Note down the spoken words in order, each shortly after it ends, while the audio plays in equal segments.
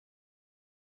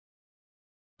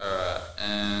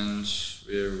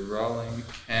We're rolling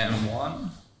cam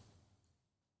 1.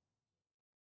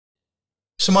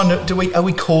 Simone, are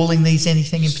we calling these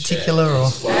anything in particular, or?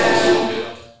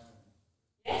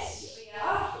 Yes, we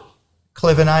are.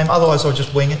 Clever name. Otherwise, I'll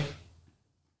just wing it.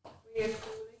 We are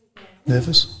calling them.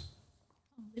 Nervous?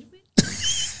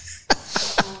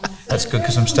 That's good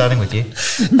because I'm starting with you.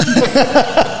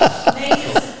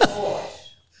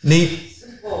 Need support.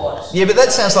 Support. Yeah, but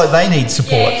that sounds like they need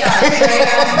support. Yeah, it does.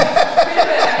 I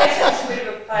guess that's a bit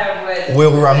of a play on words.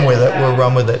 We'll run with it. We'll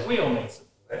run with it. We all need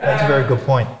support. That's a very good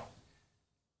point.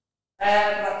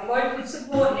 Local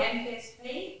support and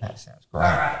MPSP. That sounds great. All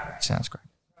right. Sounds great.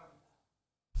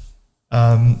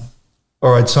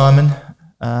 All right, Simon,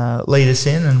 lead us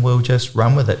in and we'll just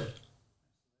run with it.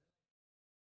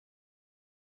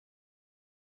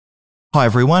 Hi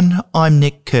everyone, I'm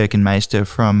Nick Kirkenmeister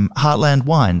from Heartland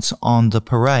Wines on the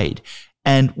Parade,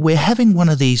 and we're having one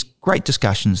of these great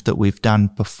discussions that we've done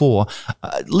before,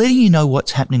 letting you know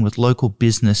what's happening with local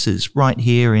businesses right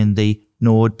here in the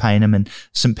Nord, Payneham and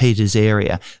St Peters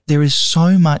area. There is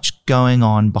so much going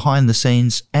on behind the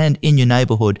scenes and in your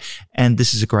neighbourhood, and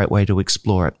this is a great way to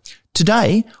explore it.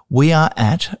 Today, we are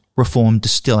at Reform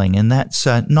Distilling, and that's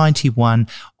 91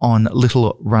 on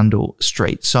Little Rundle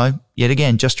Street. So, yet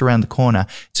again, just around the corner.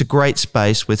 It's a great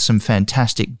space with some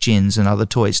fantastic gins and other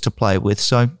toys to play with,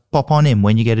 so pop on in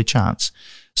when you get a chance.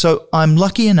 So, I'm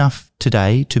lucky enough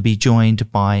today to be joined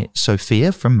by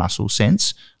Sophia from Muscle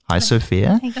Sense. Hi,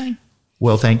 Sophia. How you going?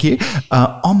 Well, thank you.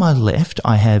 On my left,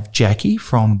 I have Jackie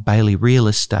from Bailey Real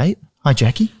Estate. Hi,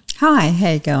 Jackie. Hi, how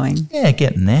you going? Yeah,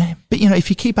 getting there. But, you know, if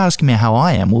you keep asking me how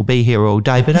I am, we'll be here all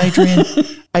day. But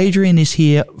Adrian is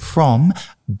here from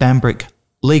Bambrick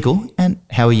Legal. And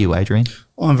how are you, Adrian?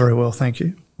 I'm very well, thank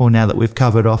you. Well, now that we've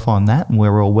covered off on that and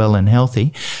we're all well and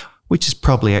healthy, which is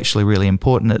probably actually really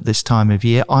important at this time of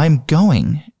year, I'm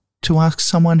going to ask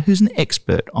someone who's an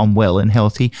expert on well and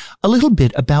healthy a little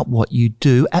bit about what you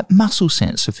do at Muscle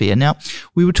Sense, Sophia. Now,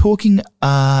 we were talking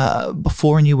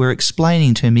before and you were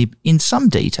explaining to me in some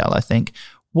detail, I think,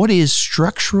 what is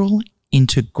structural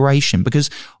integration, because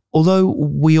although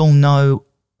we all know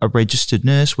a registered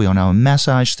nurse, we all know a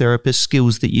massage therapist,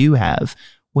 skills that you have,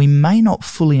 we may not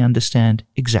fully understand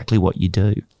exactly what you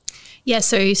do. Yeah,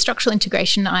 so structural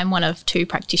integration, I'm one of 2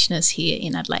 practitioners here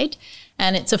in Adelaide,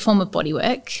 and it's a form of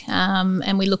bodywork,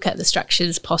 and we look at the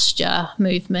structures, posture,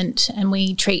 movement, and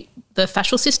we treat the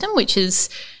fascial system, which is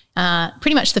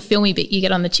pretty much the filmy bit you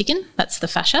get on the chicken. That's the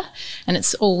fascia, and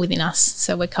it's all within us,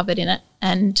 so we're covered in it.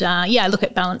 And I look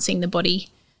at balancing the body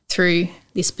through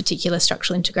this particular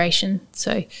structural integration.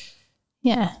 So,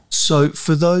 yeah. So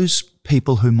for those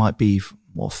people who might be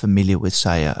more familiar with,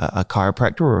 say, a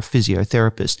chiropractor or a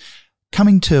physiotherapist,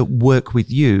 coming to work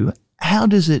with you, how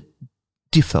does it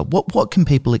differ? What can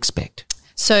people expect?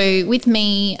 So with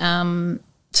me,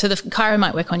 so the chiro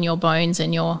might work on your bones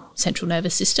and your central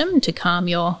nervous system to calm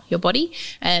your body,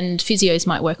 and physios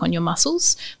might work on your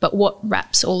muscles. But what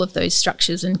wraps all of those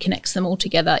structures and connects them all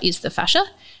together is the fascia,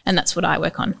 and that's what I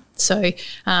work on. So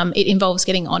it involves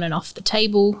getting on and off the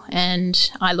table,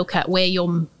 and I look at where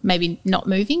you're maybe not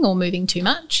moving or moving too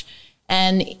much.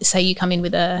 And say you come in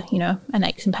with an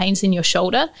aches and pains in your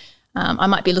shoulder, I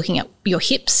might be looking at your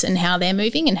hips and how they're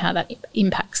moving and how that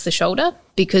impacts the shoulder,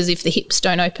 because if the hips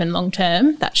don't open long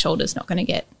term, that shoulder's not going to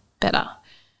get better.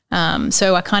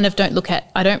 So I kind of don't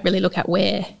really look at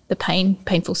where the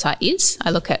painful site is. I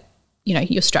look at,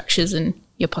 your structures and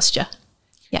your posture.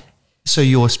 Yeah. So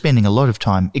you're spending a lot of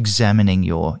time examining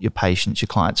your patients, your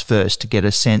clients first, to get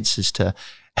a sense as to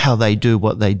how they do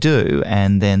what they do,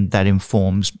 and then that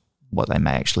informs what they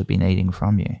may actually be needing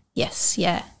from you. Yes,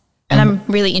 yeah. And I'm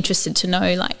really interested to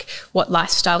know what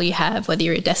lifestyle you have, whether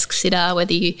you're a desk sitter,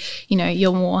 whether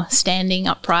you're more standing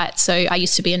upright. So I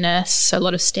used to be a nurse, so a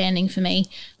lot of standing for me,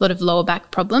 a lot of lower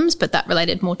back problems, but that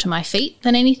related more to my feet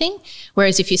than anything.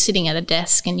 Whereas if you're sitting at a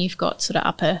desk and you've got sort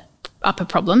of upper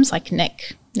problems like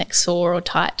neck sore or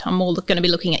tight, I'm more going to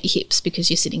be looking at your hips because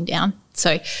you're sitting down.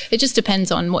 So it just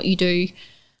depends on what you do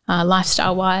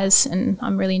lifestyle wise, and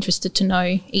I'm really interested to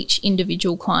know each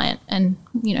individual client and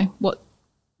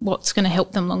what's going to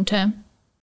help them long term.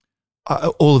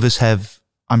 All of us have,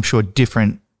 I'm sure,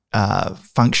 different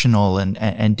functional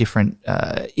and different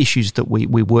issues that we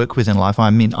work with in life. I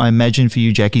mean, I imagine for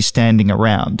you, Jackie, standing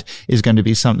around is going to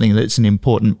be something that's an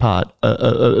important part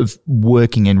of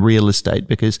working in real estate,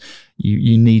 because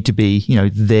you need to be,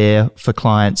 there for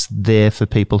clients, there for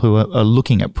people who are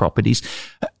looking at properties.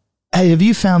 Hey, have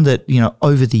you found that,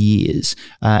 over the years,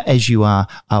 as you are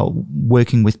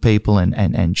working with people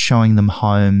and showing them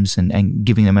homes and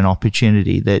giving them an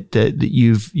opportunity, that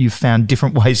you've found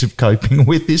different ways of coping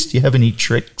with this? Do you have any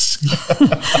tricks?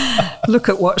 Look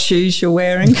at what shoes you're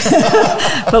wearing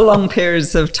for long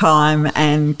periods of time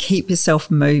and keep yourself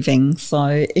moving.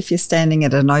 So if you're standing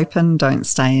at an open, don't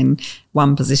stay in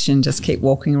one position, just keep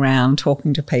walking around,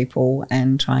 talking to people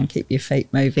and try and keep your feet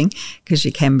moving, because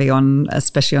you can be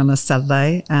especially on a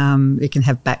Saturday, you can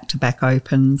have back-to-back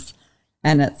opens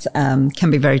and it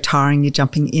can be very tiring. You're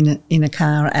jumping in a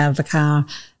car, out of the car,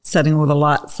 setting all the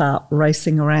lights up,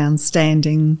 racing around,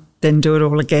 standing, then do it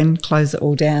all again, close it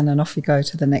all down and off you go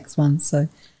to the next one. So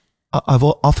I've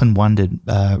often wondered,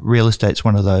 real estate's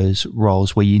one of those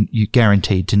roles where you're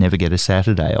guaranteed to never get a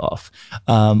Saturday off.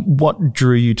 What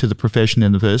drew you to the profession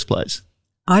in the first place?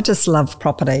 I just love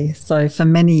property. So for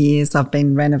many years I've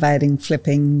been renovating,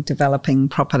 flipping, developing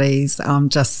properties.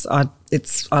 I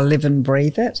live and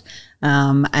breathe it,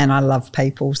 and I love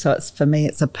people. So for me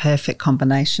it's a perfect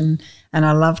combination, and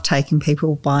I love taking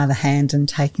people by the hand and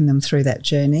taking them through that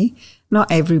journey.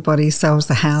 Not everybody sells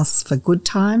the house for good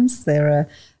times. There are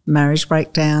marriage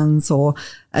breakdowns or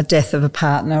a death of a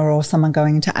partner or someone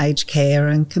going into aged care,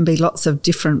 and can be lots of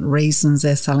different reasons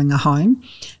they're selling a home.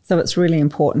 So it's really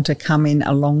important to come in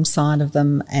alongside of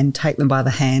them and take them by the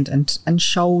hand and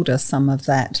shoulder some of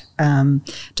that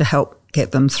to help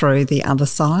get them through the other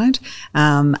side,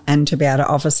 and to be able to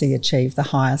obviously achieve the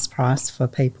highest price for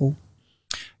people.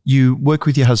 You work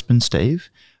with your husband, Steve.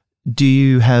 Do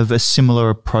you have a similar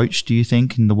approach, do you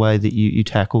think, in the way that you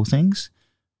tackle things?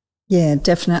 Yeah,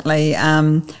 definitely.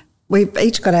 We've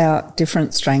each got our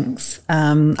different strengths.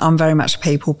 I'm very much a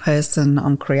people person.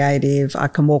 I'm creative. I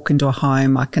can walk into a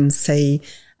home. I can see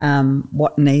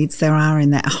what needs there are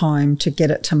in that home to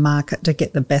get it to market, to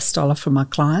get the best dollar for my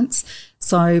clients.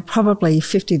 So probably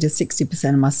 50 to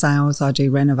 60% of my sales I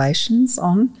do renovations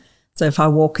on. So if I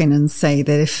walk in and see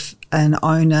that if an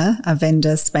owner, a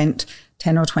vendor spent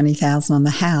 10 or 20,000 on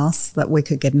the house, that we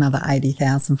could get another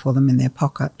 80,000 for them in their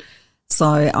pocket.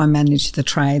 So I manage the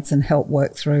trades and help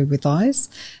work through with those.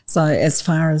 So as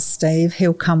far as Steve,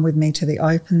 he'll come with me to the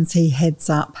opens. He heads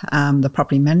up the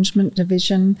property management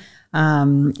division.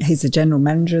 He's a general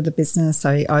manager of the business,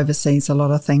 so he oversees a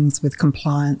lot of things with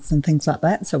compliance and things like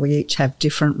that. So we each have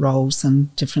different roles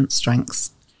and different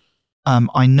strengths.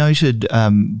 I noted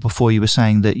before you were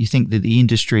saying that you think that the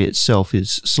industry itself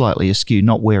is slightly askew,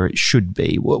 not where it should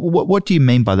be. What do you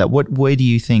mean by that? Where do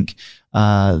you think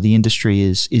the industry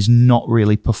is not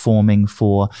really performing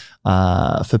for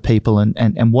people,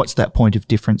 and what's that point of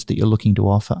difference that you're looking to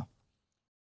offer?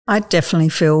 I definitely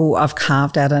feel I've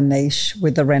carved out a niche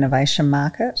with the renovation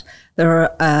market. There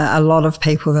are a lot of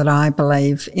people that I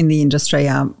believe in the industry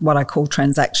are what I call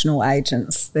transactional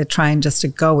agents. They're trained just to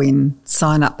go in,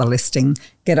 sign up the listing,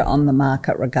 get it on the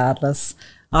market regardless.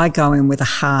 I go in with a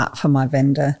heart for my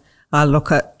vendor. I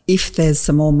look at if there's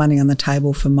some more money on the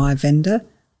table for my vendor,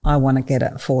 I want to get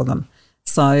it for them.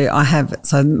 So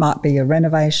it might be a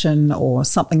renovation or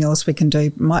something else we can do.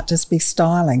 It might just be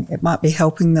styling. It might be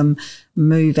helping them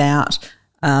move out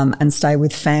and stay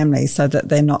with family so that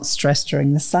they're not stressed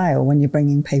during the sale when you're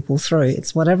bringing people through.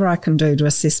 It's whatever I can do to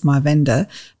assist my vendor,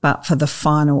 but for the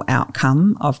final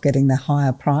outcome of getting the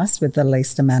higher price with the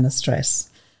least amount of stress.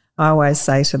 I always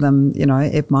say to them,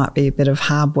 it might be a bit of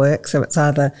hard work. So it's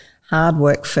either hard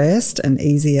work first and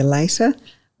easier later,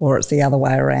 or it's the other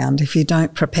way around. If you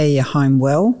don't prepare your home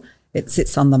well, it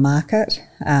sits on the market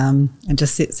and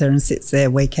just sits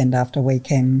there weekend after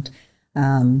weekend,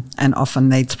 and often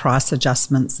needs price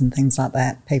adjustments and things like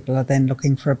that. People are then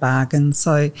looking for a bargain.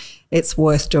 So it's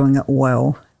worth doing it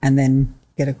well and then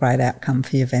get a great outcome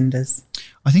for your vendors.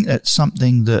 I think that's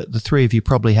something that the three of you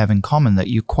probably have in common, that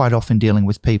you're quite often dealing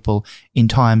with people in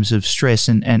times of stress.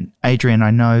 And Adrian, I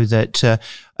know that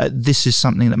this is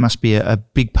something that must be a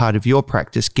big part of your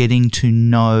practice, getting to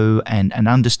know and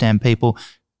understand people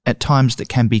at times that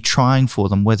can be trying for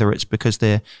them, whether it's because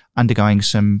they're undergoing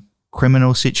some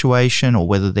criminal situation or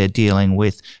whether they're dealing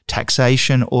with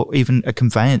taxation or even a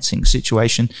conveyancing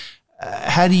situation.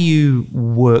 How do you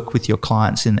work with your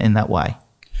clients in that way?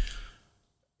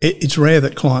 It's rare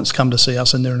that clients come to see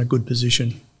us and they're in a good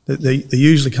position. They're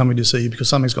usually coming to see you because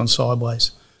something's gone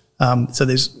sideways. So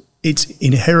it's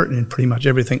inherent in pretty much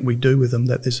everything we do with them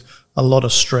that there's a lot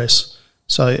of stress.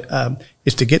 So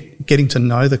it's to getting to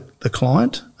know the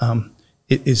client.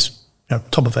 It is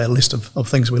top of our list of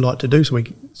things we like to do. So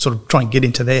we sort of try and get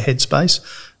into their headspace,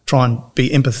 try and be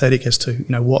empathetic as to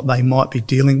what they might be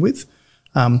dealing with.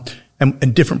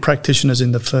 And different practitioners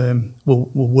in the firm will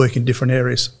work in different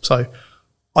areas. So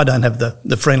I don't have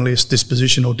the friendliest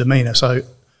disposition or demeanour, so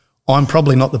I'm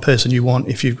probably not the person you want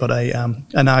if you've got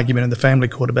an argument in the family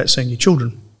court about seeing your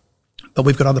children. But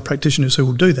we've got other practitioners who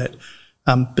will do that.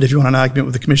 But if you want an argument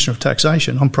with the Commissioner of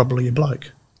Taxation, I'm probably your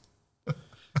bloke.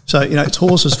 So, it's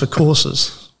horses for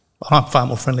courses. I'm far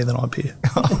more friendly than I appear.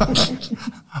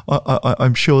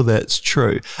 I'm sure that's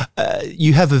true.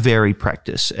 You have a varied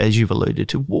practice, as you've alluded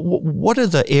to. What are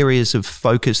the areas of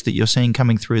focus that you're seeing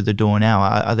coming through the door now?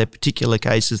 Are there particular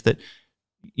cases that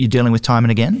you're dealing with time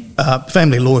and again?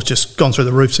 Family law has just gone through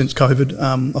the roof since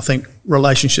COVID. I think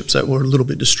relationships that were a little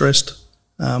bit distressed,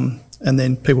 and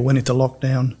then people went into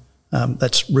lockdown.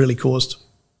 That's really caused,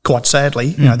 quite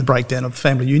sadly, the breakdown of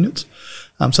family units.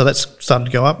 So that's started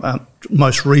to go up.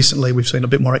 Most recently, we've seen a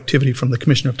bit more activity from the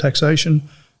Commissioner of Taxation,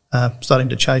 starting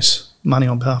to chase money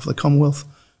on behalf of the Commonwealth.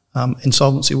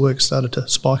 Insolvency work started to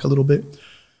spike a little bit.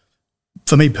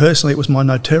 For me personally, it was my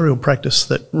notarial practice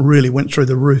that really went through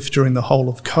the roof during the whole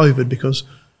of COVID, because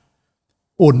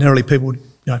ordinarily people would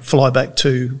fly back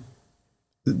to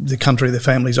the country of their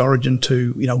family's origin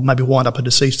to maybe wind up a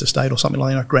deceased estate or something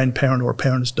like that. A grandparent or a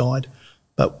parent has died.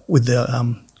 But with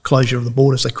the closure of the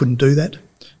borders, they couldn't do that.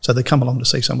 So they come along to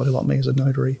see somebody like me as a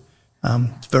notary,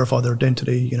 to verify their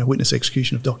identity, witness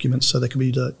execution of documents so they can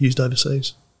be used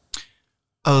overseas.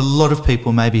 A lot of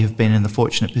people maybe have been in the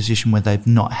fortunate position where they've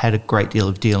not had a great deal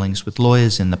of dealings with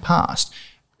lawyers in the past.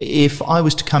 If I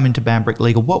was to come into Banbrook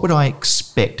Legal, what would I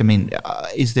expect? I mean,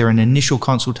 is there an initial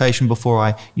consultation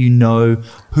before you know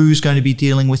who's going to be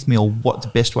dealing with me, or what the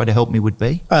best way to help me would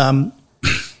be? There'd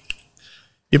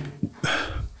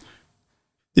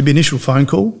be initial phone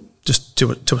call just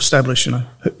to establish,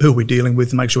 who we're dealing with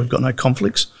and make sure we've got no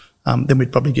conflicts. Then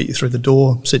we'd probably get you through the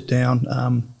door, sit down,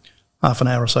 half an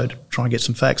hour or so to try and get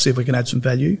some facts, see if we can add some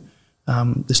value.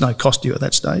 There's no cost to you at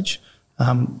that stage.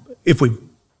 If we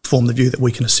form the view that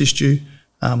we can assist you,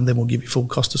 then we'll give you full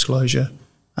cost disclosure,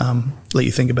 let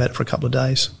you think about it for a couple of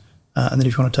days, and then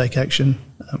if you want to take action,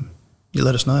 you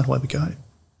let us know, and away we go.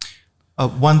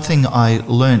 One thing I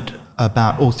learnt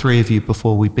about all three of you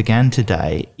before we began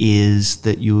today is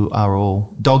that you are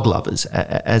all dog lovers,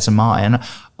 as am I. And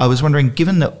I was wondering,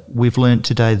 given that we've learnt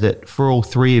today that for all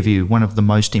three of you, one of the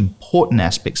most important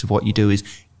aspects of what you do is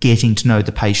getting to know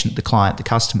the patient, the client, the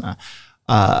customer,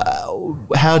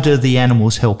 how do the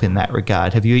animals help in that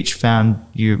regard? Have you each found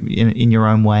in your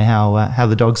own way how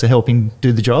the dogs are helping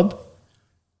do the job?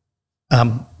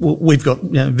 Well, we've got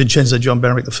Vincenzo John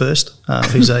Barwick the first,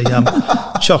 who's a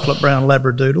chocolate brown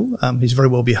Labradoodle. He's very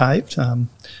well behaved, and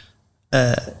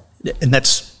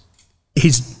that's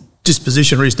his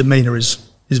disposition or his demeanour is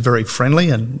very friendly.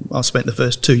 And I've spent the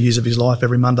first 2 years of his life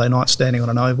every Monday night standing on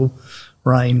an oval,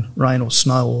 rain or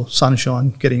snow or sunshine,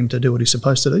 getting him to do what he's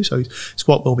supposed to do. So he's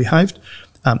quite well behaved.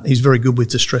 He's very good with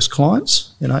distressed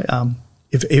clients.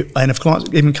 If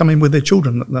clients even come in with their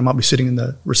children, they might be sitting in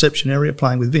the reception area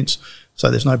playing with Vince. So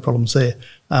there's no problems there.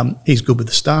 He's good with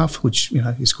the staff, which,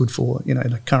 is good for, in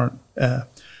a current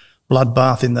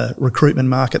bloodbath in the recruitment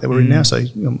market that we're in now. So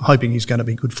I'm hoping he's going to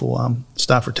be good for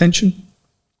staff retention.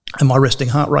 And my resting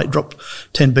heart rate dropped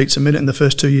 10 beats a minute in the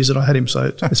first 2 years that I had him.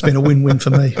 So it's been a win-win for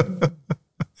me.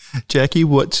 Jackie,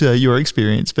 what's your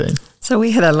experience been? So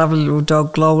we had a lovely little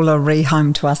dog, Lola,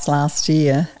 rehome to us last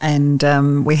year,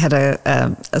 and we had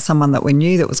someone that we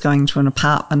knew that was going to an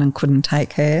apartment and couldn't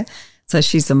take her. So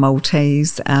she's a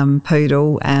Maltese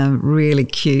poodle, really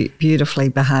cute, beautifully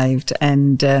behaved.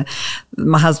 And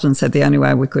my husband said the only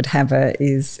way we could have her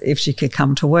is if she could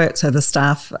come to work. So the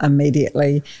staff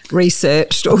immediately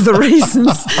researched all the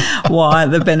reasons why,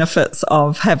 the benefits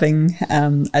of having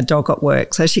a dog at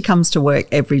work. So she comes to work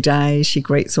every day. She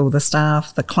greets all the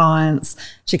staff, the clients.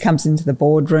 She comes into the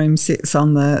boardroom, sits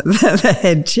on the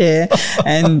head chair,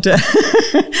 and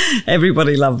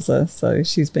everybody loves her. So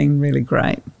she's been really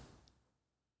great.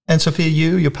 And Sophia,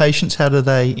 your patients, how do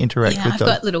they interact with I've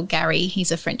dogs? got little Gary.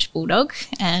 He's a French bulldog,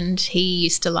 and he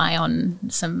used to lie on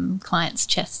some clients'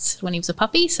 chests when he was a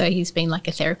puppy. So he's been like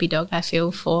a therapy dog, I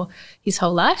feel, for his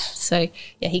whole life. So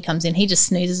he comes in, he just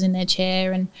snoozes in their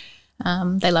chair, and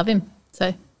they love him.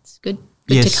 So it's good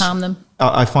to calm them.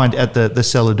 I find at the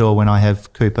cellar door when I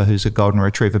have Cooper, who's a golden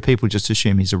retriever, people just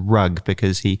assume he's a rug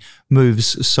because he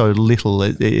moves so little.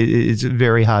 It's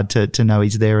very hard to know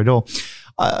he's there at all.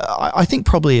 I think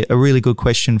probably a really good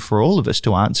question for all of us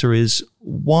to answer is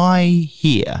why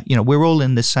here? We're all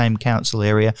in the same council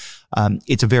area.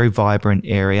 It's a very vibrant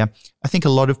area. I think a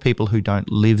lot of people who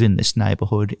don't live in this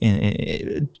neighbourhood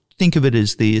think of it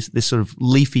as this sort of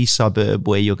leafy suburb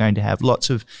where you're going to have lots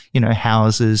of,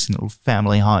 houses and little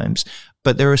family homes.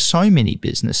 But there are so many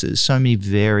businesses, so many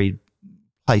varied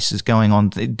places going on,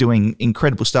 doing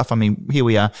incredible stuff. I mean, here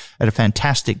we are at a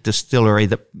fantastic distillery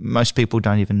that most people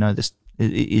don't even know this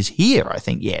is here, I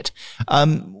think, yet.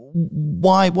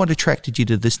 What attracted you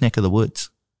to this neck of the woods?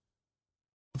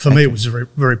 For me, it was a very,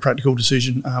 very practical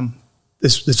decision.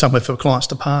 There's somewhere for clients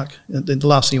to park. And the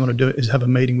last thing you want to do is have a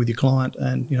meeting with your client,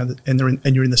 and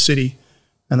you're in the city,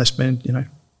 and they spend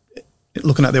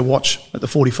looking at their watch at the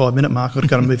 45-minute mark. I've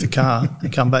got to move the car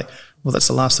and come back. Well, that's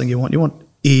the last thing you want. You want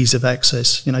ease of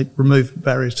access. Remove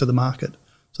barriers to the market.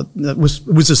 So it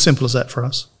was as simple as that for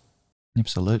us.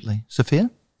 Absolutely, Sophia.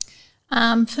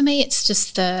 For me, it's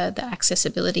just the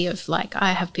accessibility of, like,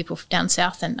 I have people down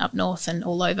south and up north and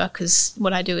all over, because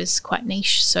what I do is quite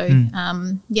niche. So,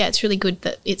 it's really good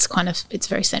that it's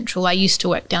very central. I used to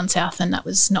work down south, and that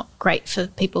was not great for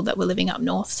people that were living up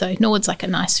north. So Norwood's like a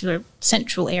nice sort of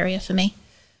central area for me.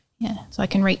 Yeah, so I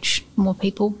can reach more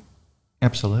people.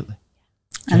 Absolutely.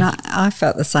 And I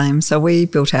felt the same. So we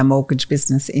built our mortgage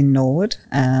business in Norwood,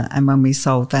 and when we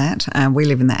sold that, we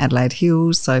live in the Adelaide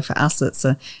Hills, so for us it's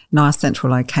a nice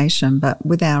central location. But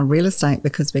with our real estate,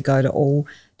 because we go to all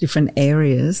different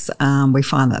areas, we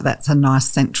find that that's a nice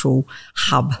central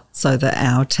hub so that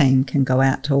our team can go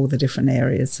out to all the different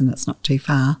areas and it's not too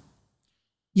far.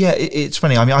 Yeah, it's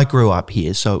funny. I mean, I grew up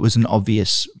here, so it was an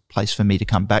obvious place for me to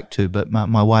come back to, but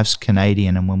my wife's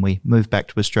Canadian, and when we moved back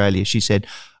to Australia, she said,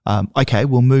 okay,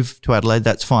 we'll move to Adelaide,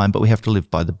 that's fine, but we have to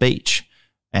live by the beach.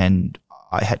 And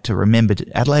I had to remember,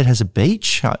 Adelaide has a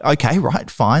beach? Okay, right,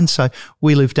 fine. So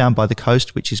we live down by the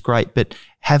coast, which is great. But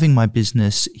having my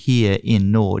business here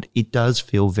in Nord, it does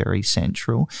feel very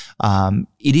central.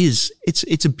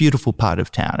 It's a beautiful part of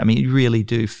town. I mean, you really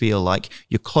do feel like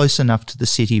you're close enough to the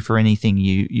city for anything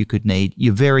you could need.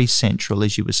 You're very central,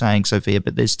 as you were saying, Sophia,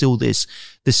 but there's still this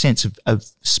sense of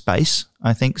space,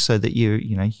 I think, so that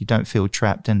you don't feel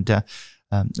trapped. And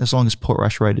as long as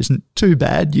Portrush Road isn't too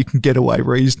bad, you can get away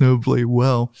reasonably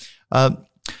well.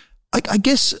 I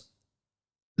guess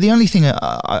the only thing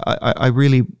I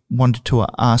really wanted to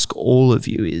ask all of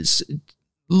you is,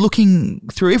 looking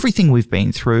through everything we've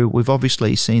been through, we've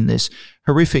obviously seen this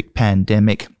horrific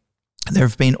pandemic. There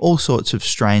have been all sorts of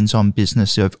strains on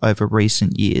business over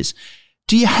recent years.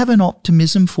 Do you have an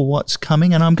optimism for what's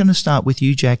coming? And I'm going to start with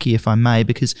you, Jackie, if I may,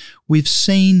 because we've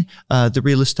seen the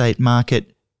real estate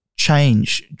market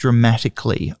change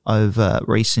dramatically over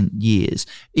recent years.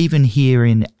 Even here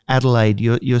in Adelaide,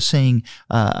 you're seeing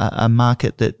a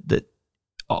market that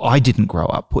I didn't grow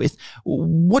up with.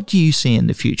 What do you see in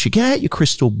the future? Get out your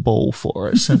crystal ball for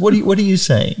us. What are you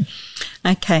seeing?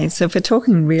 Okay, so if we're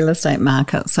talking real estate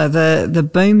market, so the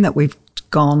boom that we've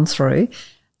gone through,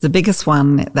 the biggest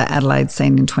one that Adelaide's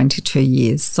seen in 22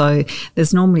 years. So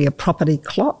there's normally a property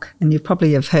clock, and you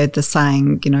probably have heard the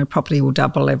saying, property will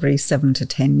double every 7 to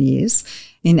 10 years.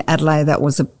 In Adelaide, that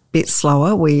was a bit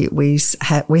slower. We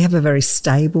have a very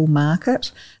stable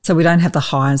market, so we don't have the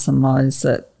highs and lows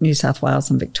that New South Wales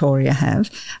and Victoria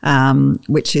have,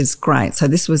 which is great. So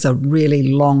this was a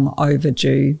really long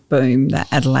overdue boom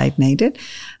that Adelaide needed.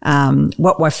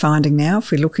 What we're finding now,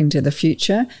 if we look into the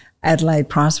future, Adelaide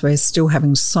price, we're still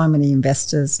having so many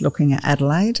investors looking at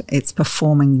Adelaide. It's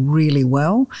performing really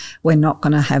well. We're still not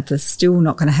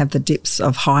going to have the dips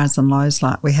of highs and lows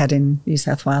like we had in New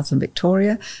South Wales and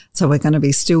Victoria. So we're going to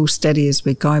be still steady as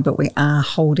we go, but we are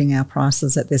holding our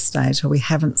prices at this stage. So we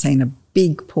haven't seen a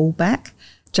big pullback,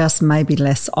 just maybe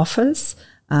less offers,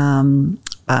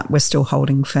 but we're still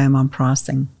holding firm on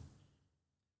pricing.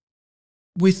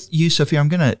 With you, Sophia, I'm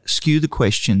going to skew the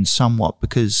question somewhat,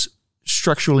 because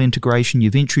structural integration,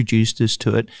 you've introduced us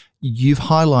to it. You've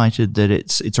highlighted that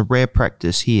it's a rare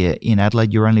practice here in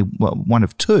Adelaide. You're only one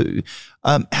of two.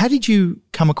 How did you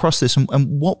come across this, and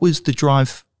what was the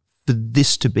drive for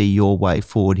this to be your way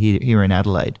forward here in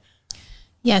Adelaide?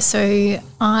 Yeah, so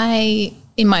I,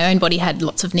 in my own body, had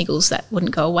lots of niggles that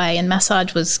wouldn't go away, and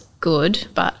massage was good,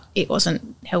 but it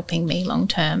wasn't helping me long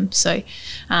term. So,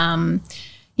 I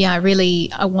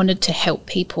wanted to help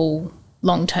people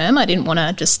long term. I didn't want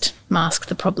to just mask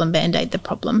the problem, band-aid the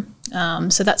problem.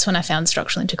 So that's when I found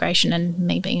structural integration, and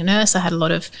me being a nurse, I had a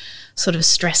lot of sort of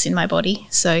stress in my body.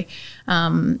 So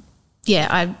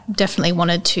I definitely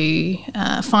wanted to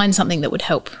find something that would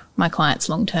help my clients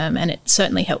long term, and it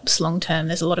certainly helps long term.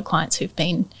 There's a lot of clients who've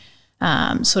been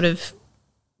sort of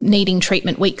needing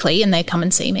treatment weekly, and they come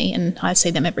and see me, and I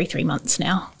see them every 3 months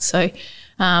now. So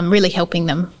really helping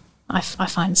them, I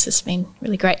find it's just been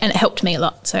really great, and it helped me a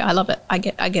lot. So I love it. I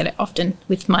get it often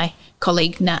with my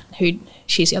colleague Nat,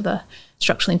 she's the other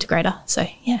structural integrator. So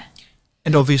yeah.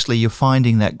 And obviously you're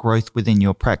finding that growth within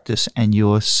your practice, and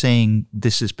you're seeing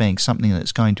this as being something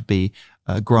that's going to be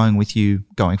growing with you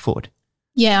going forward.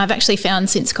 Yeah, I've actually found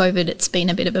since COVID it's been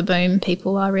a bit of a boom.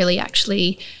 People are really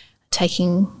actually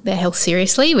taking their health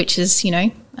seriously, which is,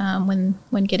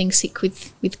 when getting sick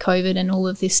with COVID and all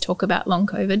of this talk about long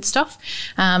COVID stuff,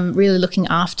 really looking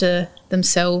after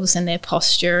themselves and their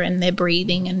posture and their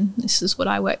breathing, and this is what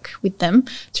I work with them.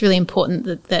 It's really important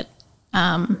that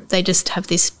they just have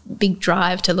this big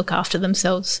drive to look after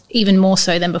themselves, even more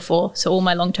so than before. So all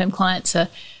my long-term clients are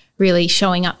really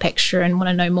showing up extra and want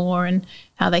to know more and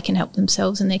how they can help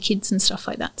themselves and their kids and stuff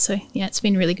like that. So, yeah, it's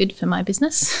been really good for my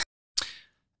business.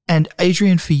 And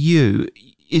Adrian, for you,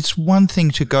 it's one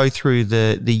thing to go through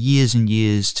the years and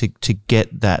years to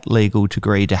get that legal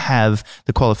degree, to have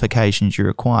the qualifications you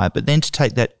require, but then to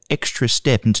take that extra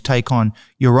step and to take on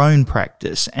your own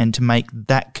practice and to make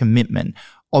that commitment.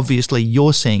 Obviously,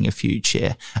 you're seeing a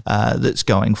future that's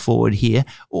going forward here.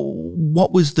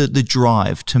 What was the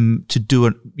drive to do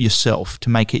it yourself, to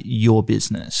make it your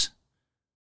business?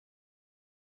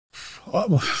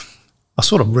 I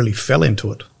sort of really fell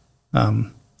into it.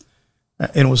 And I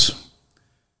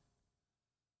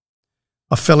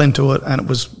fell into it, and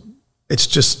it's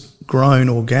just grown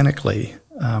organically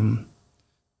to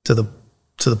the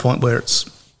point where it's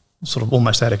sort of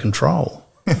almost out of control.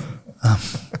 I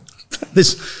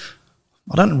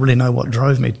don't really know what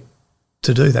drove me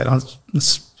to do that.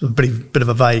 It's a bit of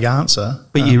a vague answer.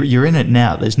 But you're in it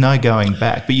now. There's no going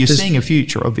back. But you're seeing a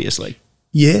future, obviously.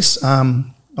 Yes. I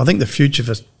think the future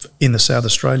in the South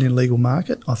Australian legal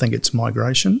market, I think it's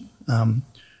migration.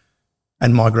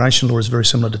 And migration law is very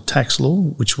similar to tax law,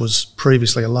 which was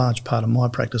previously a large part of my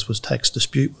practice was tax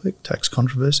dispute work, tax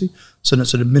controversy. So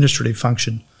it's an administrative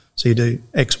function. So you do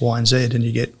X, Y, and Z and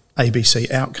you get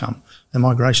ABC outcome. And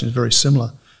migration is very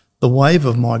similar. The wave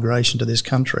of migration to this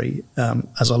country,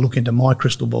 as I look into my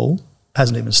crystal ball,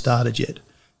 hasn't even started yet.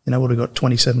 We've got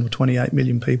 27 or 28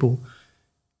 million people.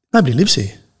 Nobody lives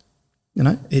here.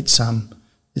 It's a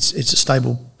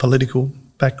stable political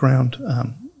background.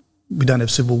 We don't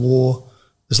have civil war.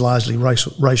 There's largely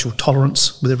racial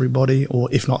tolerance with everybody,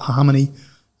 or if not harmony.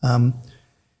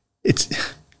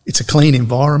 It's a clean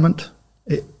environment.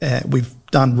 We've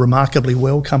done remarkably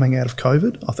well coming out of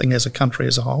COVID, I think, as a country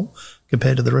as a whole,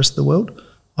 compared to the rest of the world.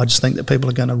 I just think that people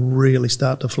are going to really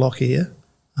start to flock here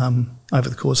over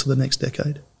the course of the next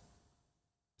decade.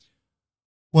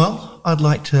 Well, I'd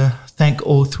like to thank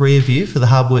all three of you for the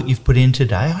hard work you've put in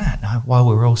today. I don't know why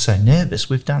we're all so nervous.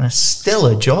 We've done a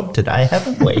stellar job today,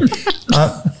 haven't we?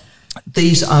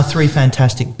 These are three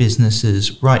fantastic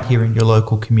businesses right here in your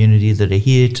local community that are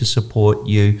here to support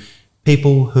you.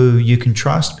 People who you can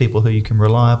trust, people who you can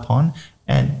rely upon,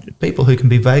 and people who can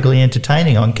be vaguely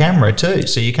entertaining on camera too.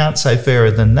 So you can't say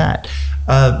fairer than that.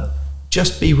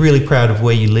 Just be really proud of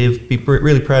where you live, be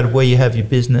really proud of where you have your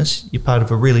business. You're part of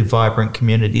a really vibrant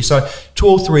community. So to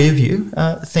all three of you,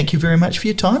 thank you very much for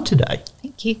your time today.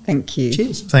 Thank you. Thank you.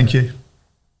 Cheers. Thank you.